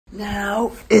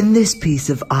Now, in this piece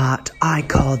of art, I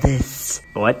call this...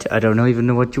 What? I don't even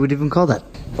know what you would even call that.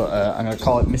 But I'm going to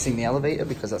call it missing the elevator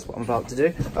because that's what I'm about to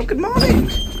do. Oh, good morning.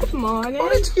 Good morning.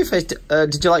 Morning to you, face.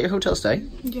 Did you like your hotel stay?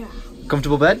 Yeah.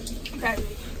 Comfortable bed? Very.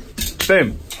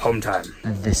 Boom. Home time.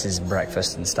 This is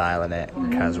breakfast in style, in it?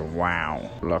 Because wow,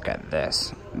 look at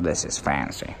this. This is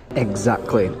fancy.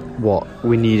 Exactly what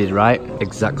we needed, right?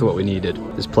 Exactly what we needed.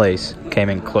 This place came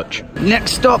in clutch.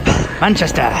 Next stop,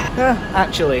 Manchester.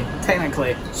 Actually,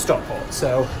 technically, Stockport.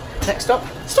 So, next stop,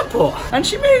 Stockport. And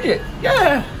she made it.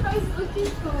 Yeah. I was looking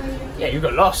for you. Yeah, you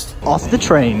got lost. Off the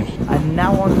train. And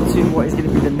now on to what is going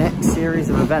to be the next series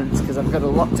of events, because I've got a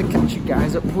lot to catch you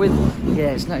guys up with. Yeah,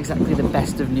 it's not exactly the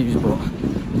best of news, but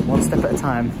one step at a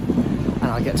time, and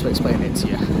I'll get to explain it to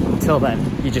you. Until then,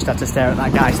 you just have to stare at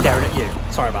that guy staring at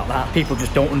you. Sorry about that. People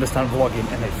just don't understand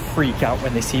vlogging, and they freak out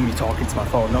when they see me talking to my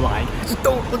phone. They're like, I just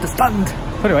don't understand.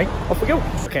 Anyway, off we go.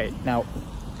 Okay, now,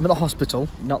 I'm at the hospital,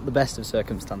 not the best of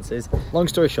circumstances. Long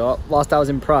story short, whilst I was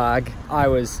in Prague, I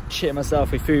was shitting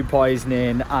myself with food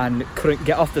poisoning and couldn't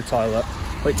get off the toilet.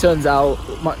 But it turns out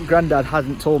my granddad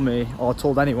hadn't told me or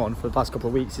told anyone for the past couple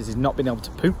of weeks is he's not been able to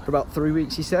poop for about 3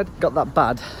 weeks, he said. Got that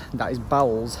bad that his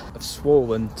bowels have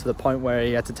swollen to the point where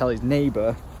he had to tell his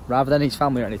neighbour, rather than his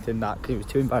family or anything, that he was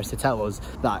too embarrassed to tell us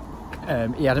that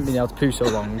he hadn't been able to poo so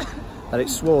long. That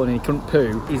it's swollen and he couldn't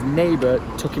poo. His neighbour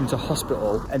took him to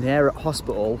hospital, and there at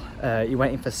hospital he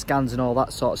went in for scans and all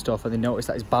that sort of stuff, and they noticed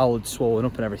that his bowel had swollen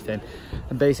up and everything.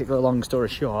 And basically, long story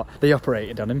short, they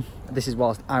operated on him. This is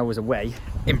whilst I was away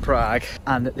in Prague,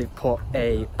 and they put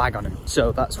a bag on him.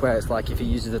 So that's where it's like if he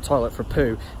uses the toilet for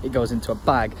poo, it goes into a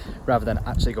bag rather than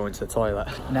actually going to the toilet.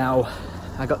 Now,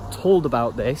 I got told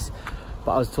about this,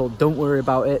 but I was told, don't worry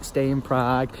about it, stay in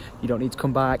Prague, you don't need to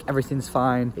come back, everything's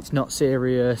fine, it's not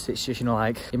serious, it's just, you know,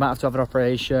 like, you might have to have an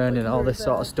operation and all this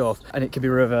sort of stuff, and it can be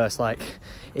reversed, like,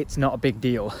 it's not a big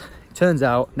deal. It turns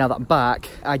out, now that I'm back,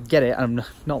 I get it, and I'm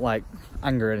not, like,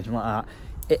 angry or anything like that,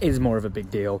 it is more of a big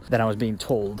deal than I was being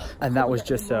told, and that was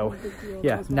just so,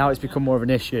 yeah, now it's become more of an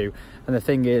issue. And the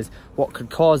thing is, what could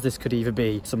cause this could either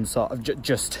be some sort of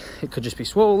it could just be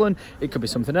swollen, it could be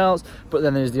something else, but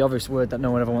then there's the obvious word that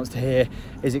no one ever wants to hear,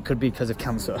 is it could be because of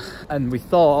cancer. And we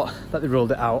thought that they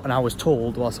ruled it out, and I was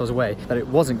told whilst I was away that it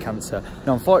wasn't cancer.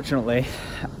 Now unfortunately,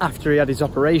 after he had his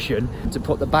operation to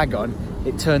put the bag on,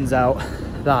 it turns out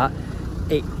that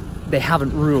they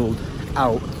haven't ruled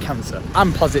out cancer.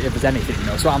 I'm positive as anything, you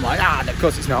know, so I'm like, of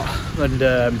course it's not. And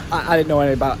I didn't know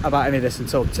any about any of this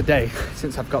until today,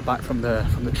 since I've got back from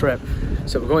the trip.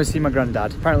 So we're going to see my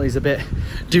granddad. Apparently he's a bit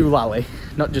doolally,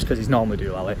 not just because he's normally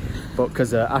doolally, but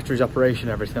because after his operation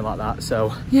and everything like that.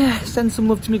 So yeah, send some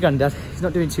love to my granddad. He's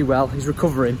not doing too well, he's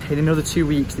recovering. In another 2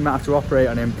 weeks they might have to operate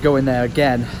on him, go in there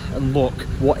again and look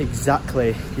what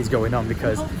exactly is going on,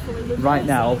 because right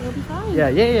now,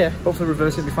 yeah, hopefully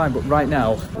reverse it will be fine, but right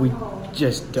now we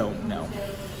just don't know.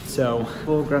 So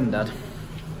poor granddad,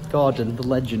 Gordon the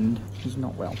legend, he's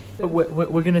not well. But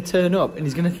we're gonna turn up and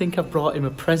he's gonna think I've brought him a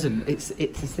present. It's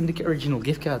a Syndicate original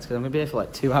gift cards, because I'm gonna be here for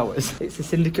like 2 hours. It's the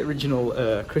Syndicate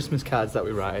original Christmas cards that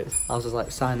we write. I was just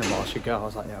like, sign them while I should go. I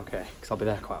was like, yeah, okay, because I'll be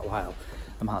there quite a while.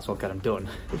 I might as well get them done.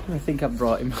 He's gonna think I've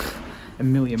brought him a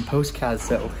million postcards.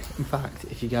 So in fact,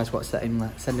 if you guys want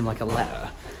to send him like a letter,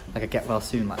 like a get well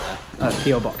soon letter,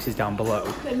 PO Box is down below.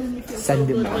 Send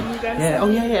him one. Yeah, oh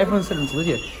yeah, everyone send them to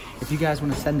Lydia. If you guys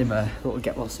want to send him a little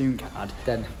get well soon card,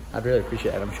 then I'd really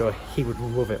appreciate it. I'm sure he would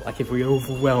love it. Like if we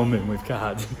overwhelm him with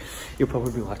cards, he'll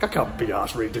probably be like, I can't be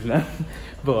arsed reading them.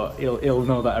 But he'll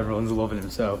know that everyone's loving him.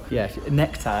 So yeah,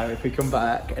 next time if we come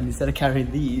back and instead of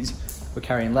carrying these, we're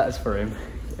carrying letters for him,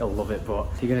 he'll love it. But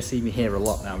you're gonna see me here a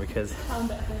lot now, because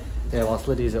yeah, whilst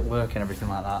Lydia's at work and everything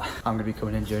like that, I'm gonna be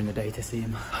coming in during the day to see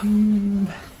him.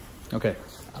 Okay,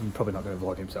 I'm probably not gonna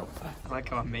vlog him, so I like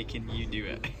how I'm making you do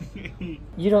it.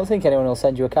 You don't think anyone will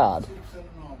send you a card?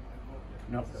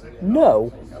 No.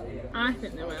 No? I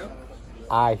think they will.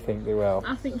 I think they will.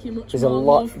 I think you're much There's more a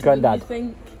lot, loved Granddad. than you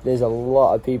think. There's a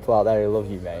lot of people out there who love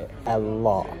you, mate. A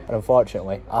lot. And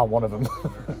unfortunately, I'm one of them.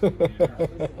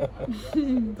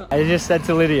 I just said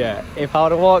to Lydia, if I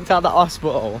would have walked out of the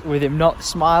hospital with him not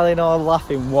smiling or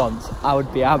laughing once, I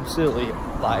would be absolutely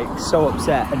like so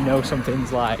upset and know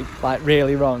something's like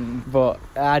really wrong. But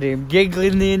I had him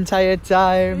giggling the entire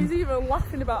time. He's even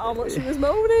laughing about how much he was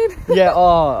moaning. Yeah,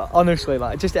 oh, honestly,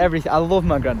 like just everything. I love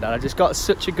my granddad. I just got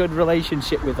such a good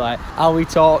relationship with like how we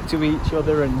talk to each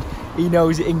other, and he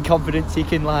knows it in confidence. He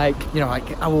can like, you know, like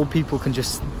how old people can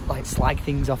just like slag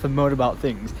things off and moan about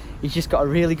things. he's just got a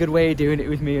really good way of doing it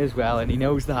with me as well, and he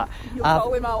knows that. You'll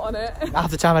call him out on it.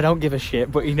 Half the time I don't give a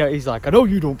shit, but he's like, I know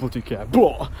you don't bloody care,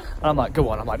 blah. And I'm like, go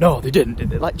on. I'm like, no, they didn't, did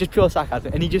they? Like, just pure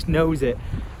sarcasm, and he just knows it.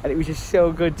 And it was just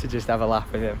so good to just have a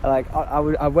laugh with him. Like,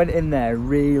 I went in there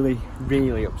really,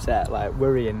 really upset, like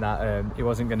worrying that he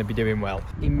wasn't going to be doing well.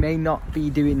 He may not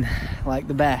be doing like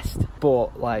the best,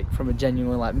 but like from a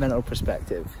genuine like mental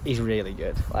perspective, he's really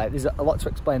good. Like, there's a lot to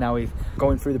explain how he's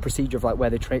going through the procedure of like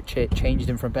where they changed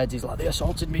him from beds. He's like, they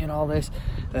assaulted me and all this,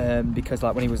 because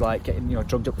like when he was like getting, you know,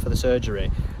 drugged up for the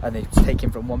surgery, and they take him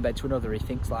from one bed to another, he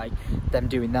thinks like them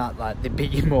doing that, like they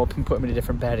beat him up and put him in a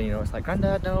different bed. And, you know, it's like,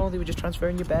 Grandad, no, they were just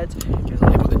transferring your beds. He was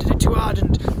like, but they did it too hard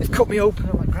and they've cut me open.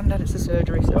 I'm like, Grandad, it's the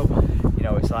surgery. So, you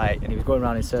know, it's like, and he was going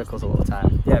around in circles all the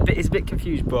time. Yeah, he's a bit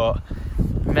confused, but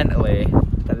mentally,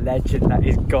 the legend that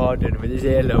is Gordon with his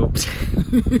earlobes,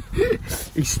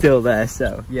 he's still there.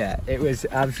 So yeah, it was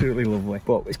absolutely lovely.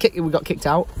 But we got kicked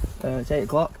out. It's 8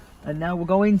 o'clock. And now we're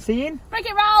going seeing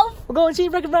Wreck-It Ralph! We're going to see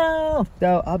Wreck-It Ralph!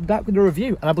 So I'm back with a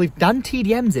review, and I believe Dan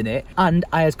TDM's in it, and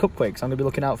Aya's Cupquakes. I'm going to be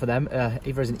looking out for them,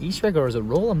 either as an Easter egg or as a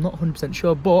roll. I'm not 100%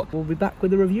 sure, but we'll be back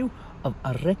with a review of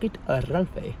Wreck-It Ralph.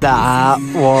 That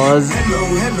was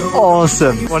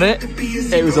awesome, wasn't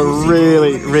it? It was a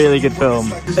really, really good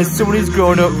film. As someone who's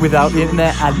grown up without the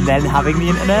internet and then having the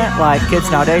internet, like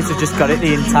kids nowadays have just got it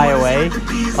the entire way.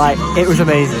 Like, it was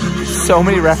amazing. So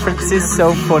many references,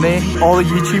 so funny. All the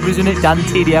YouTubers in it, Dan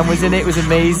TDM was in it, was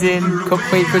amazing.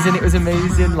 Cupquake was in it, was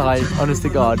amazing. Like, honest to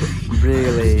God,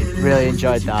 really, really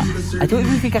enjoyed that. I don't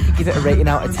even think I could give it a rating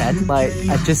out of 10. Like,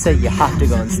 I'd just say you have to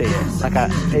go and see it. Like,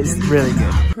 it's really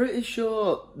good. Pretty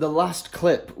sure the last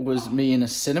clip was me in a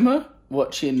cinema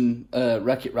watching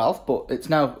Wreck-It Ralph, but it's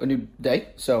now a new day,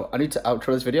 so I need to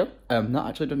outro this video. Not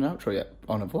actually done an outro yet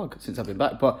on a vlog since I've been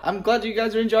back, but I'm glad you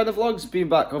guys are enjoying the vlogs, being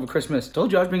back over Christmas.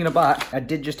 Told you I was bringing it back. I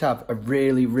did just have a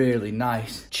really, really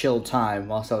nice, chill time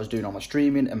whilst I was doing all my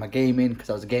streaming and my gaming, because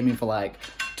I was gaming for like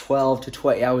 12 to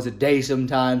 20 hours a day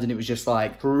sometimes, and it was just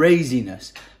like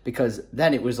craziness. Because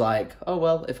then it was like, oh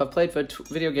well, if I've played for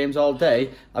video games all day,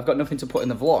 I've got nothing to put in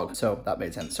the vlog. So that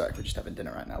made sense. Sorry, we're just having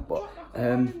dinner right now, but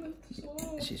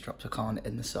she's dropped a corn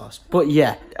in the sauce. But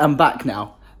yeah, I'm back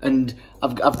now, and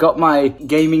I've got my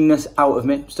gamingness out of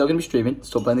me. Still gonna be streaming,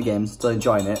 still playing the games, still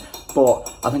enjoying it.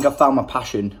 But I think I've found my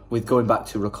passion with going back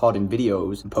to recording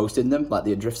videos and posting them, like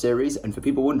the Adrift series. And for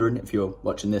people wondering, if you're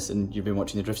watching this and you've been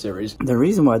watching the Adrift series, the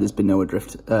reason why there's been no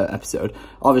Adrift episode,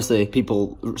 obviously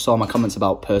people saw my comments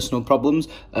about personal problems.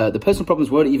 The personal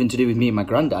problems weren't even to do with me and my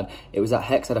granddad. It was that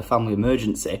Hex had a family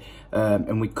emergency,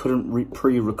 and we couldn't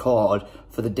pre-record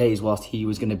for the days whilst he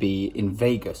was going to be in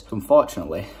Vegas. So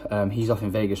unfortunately, he's off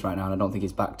in Vegas right now, and I don't think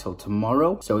he's back till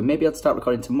tomorrow. So we may be able to start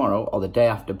recording tomorrow or the day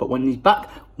after, but when he's back,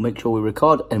 we'll make sure we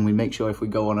record, and we make sure if we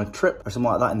go on a trip or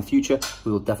something like that in the future,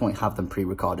 we will definitely have them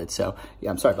pre-recorded. So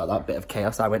yeah, I'm sorry about that bit of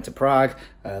chaos. I went to Prague,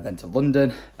 then to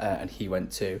London, and he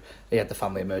had the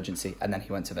family emergency, and then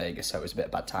he went to Vegas, so it was a bit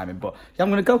of bad timing. But yeah, I'm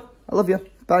gonna go. I love you.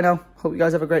 Bye now. Hope you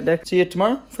guys have a great day. See you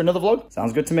tomorrow for another vlog.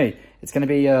 Sounds good to me. It's gonna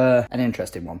be an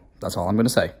interesting one. That's all I'm gonna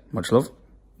say. Much love.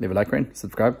 Leave a like, rating,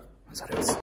 subscribe. That's how it is.